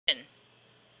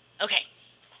Okay.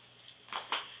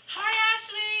 Hi,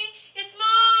 Ashley. It's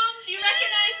Mom. Do you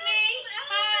recognize me?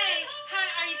 Hi. Hi.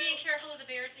 Are you being careful of the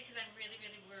bears? Because I'm really,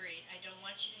 really worried. I don't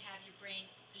want you to have your brain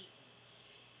eaten.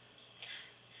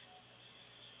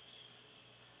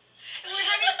 And we're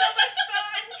having so much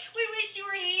fun. We wish you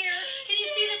were here. Can you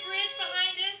see the bridge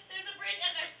behind us? There's a bridge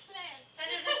and there's plants. And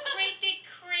there's a great big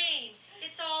crane.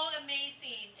 It's all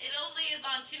amazing. It only is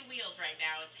on 2 wheels right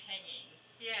now. It's hanging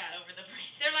over the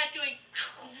bridge. They're like doing...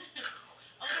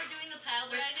 Oh, they're doing the pile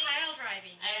driving? They're pile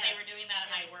driving, yes. They were doing that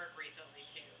at my work recently,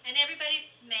 too. And everybody's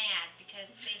mad because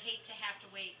they hate to have to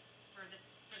wait for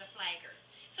the flagger.